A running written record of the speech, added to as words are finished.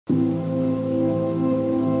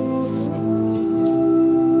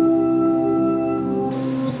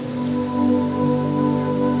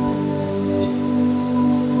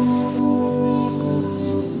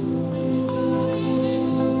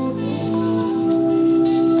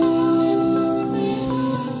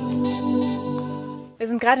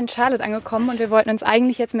gerade in Charlotte angekommen und wir wollten uns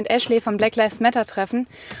eigentlich jetzt mit Ashley von Black Lives Matter treffen.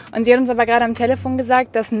 Und sie hat uns aber gerade am Telefon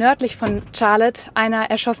gesagt, dass nördlich von Charlotte einer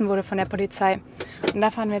erschossen wurde von der Polizei. Und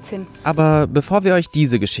da fahren wir jetzt hin. Aber bevor wir euch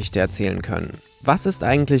diese Geschichte erzählen können, was ist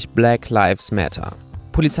eigentlich Black Lives Matter?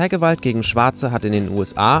 Polizeigewalt gegen Schwarze hat in den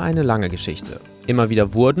USA eine lange Geschichte. Immer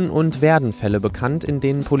wieder wurden und werden Fälle bekannt, in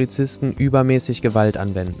denen Polizisten übermäßig Gewalt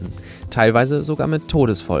anwenden. Teilweise sogar mit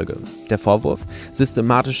Todesfolge. Der Vorwurf?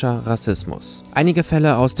 Systematischer Rassismus. Einige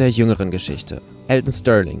Fälle aus der jüngeren Geschichte. Elton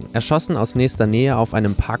Sterling, erschossen aus nächster Nähe auf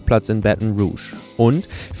einem Parkplatz in Baton Rouge. Und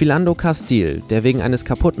Philando Castile, der wegen eines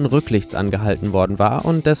kaputten Rücklichts angehalten worden war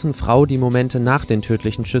und dessen Frau die Momente nach den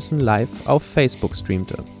tödlichen Schüssen live auf Facebook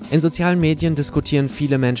streamte. In sozialen Medien diskutieren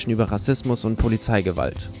viele Menschen über Rassismus und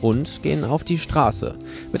Polizeigewalt und gehen auf die Straße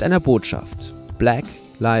mit einer Botschaft: Black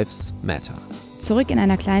Lives Matter. Zurück in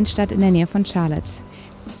einer Kleinstadt in der Nähe von Charlotte.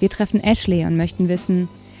 Wir treffen Ashley und möchten wissen,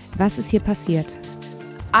 was ist hier passiert.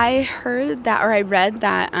 I heard that, or I read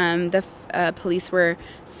that the police were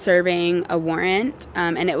serving a warrant,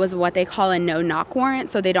 and it was what they call a no-knock warrant,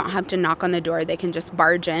 so they don't have to knock on the door, they can just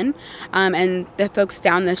barge in. And the folks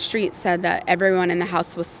down the street said that everyone in the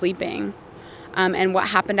house was sleeping. And what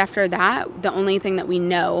happened after that, the only thing that we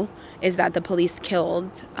know is that the police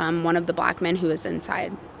killed one of the black men who was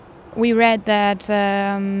inside. We read that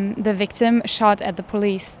the victim shot at the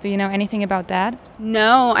police. Do you know anything about that?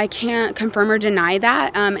 No, I can't confirm or deny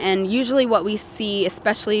that. And usually what we see,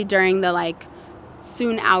 especially during the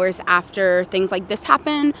soon hours after things like this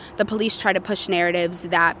happen, the police try to push narratives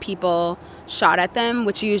that people shot at them,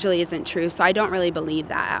 which usually isn't true. So I don't really believe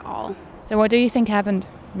that at all. So what do you think happened,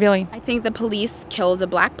 really? I think the police killed a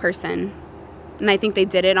black person. And I think they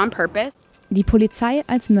did it on purpose. Die Polizei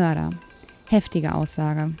als Mörder. Heftige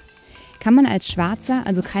Aussage. Kann man als Schwarzer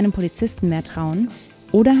also keinem Polizisten mehr trauen?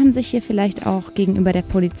 Oder haben sich hier vielleicht auch gegenüber der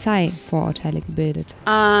Polizei Vorurteile gebildet?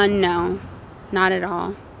 No, not at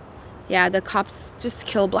all. Yeah, the cops just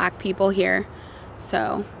kill black people here.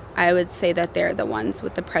 So I would say that they're the ones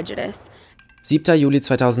with the prejudice. 7. Juli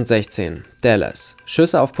 2016, Dallas.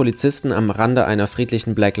 Schüsse auf Polizisten am Rande einer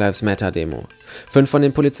friedlichen Black Lives Matter Demo. 5 von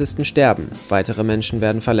den Polizisten sterben, weitere Menschen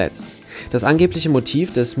werden verletzt. Das angebliche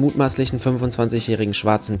Motiv des mutmaßlichen 25-jährigen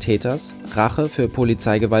schwarzen Täters? Rache für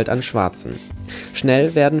Polizeigewalt an Schwarzen.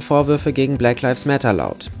 Schnell werden Vorwürfe gegen Black Lives Matter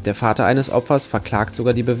laut. Der Vater eines Opfers verklagt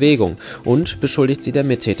sogar die Bewegung und beschuldigt sie der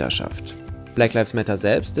Mittäterschaft. Black Lives Matter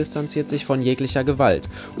selbst distanziert sich von jeglicher Gewalt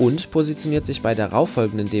und positioniert sich bei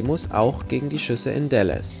darauffolgenden Demos auch gegen die Schüsse in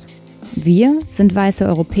Dallas. Wir sind weiße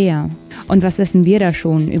Europäer. Und was wissen wir da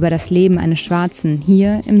schon über das Leben eines Schwarzen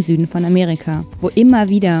hier im Süden von Amerika, wo immer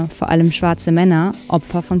wieder vor allem schwarze Männer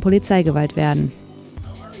Opfer von Polizeigewalt werden?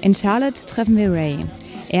 In Charlotte treffen wir Ray.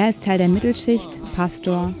 Er ist Teil der Mittelschicht,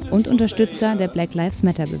 Pastor und Unterstützer der Black Lives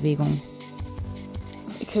Matter Bewegung.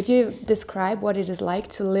 Could you describe what it is like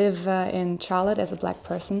to live in Charlotte as a black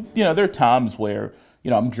person? You know, there are times where,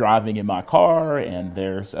 I'm driving in my car and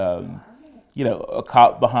there's, a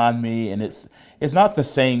cop behind me, and it's not the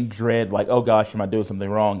same dread like, oh gosh, am I doing something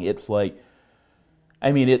wrong? It's like,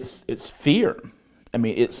 it's fear.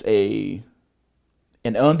 It's an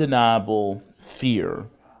undeniable fear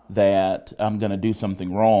that I'm going to do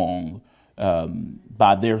something wrong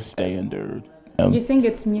by their standard. You think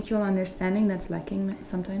it's mutual understanding that's lacking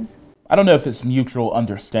sometimes? I don't know if it's mutual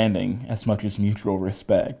understanding as much as mutual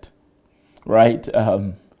respect, right?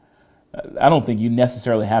 I don't think you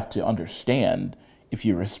necessarily have to understand if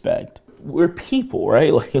you respect. We're people,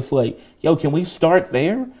 right? It's like, yo, can we start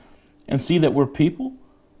there and see that we're people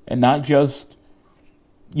and not just,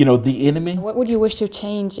 the enemy? What would you wish to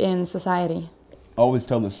change in society? I always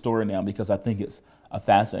tell this story now because I think it's a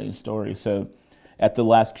fascinating story. So at the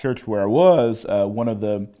last church where I was, one of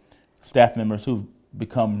the staff members who've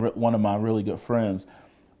become one of my really good friends,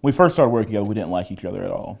 when we first started working together, we didn't like each other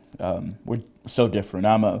at all. We're so different.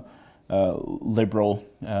 I'm a liberal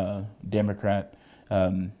Democrat.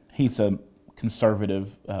 He's a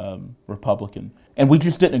conservative Republican. And we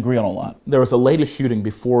just didn't agree on a lot. There was a latest shooting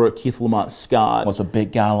before Keith Lamont Scott was a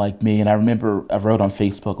big guy like me, and I remember I wrote on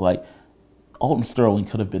Facebook, like, Alton Sterling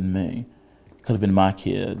could have been me. Could have been my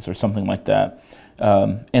kids or something like that.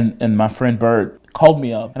 And my friend Bert called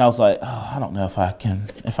me up, and I was like, I don't know if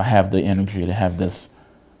I have the energy to have this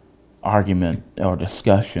argument or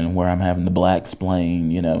discussion where I'm having the black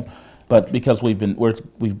explain, But because we've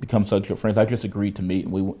become such good friends, I just agreed to meet,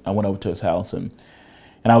 and I went over to his house, and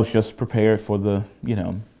I was just prepared for the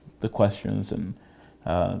questions, and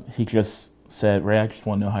he just said, Ray, I just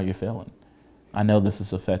want to know how you're feeling. I know this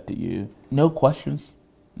has affected you. No questions.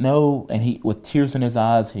 No, and he, with tears in his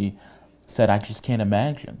eyes, he said, I just can't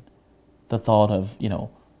imagine the thought of,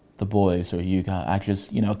 the the boys or you guys. I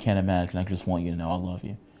just, you know, can't imagine. I just want you to know I love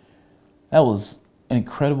you. That was an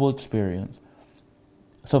incredible experience.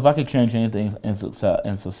 So if I could change anything in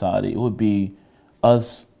society, it would be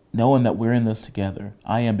us knowing that we're in this together.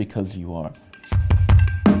 I am because you are.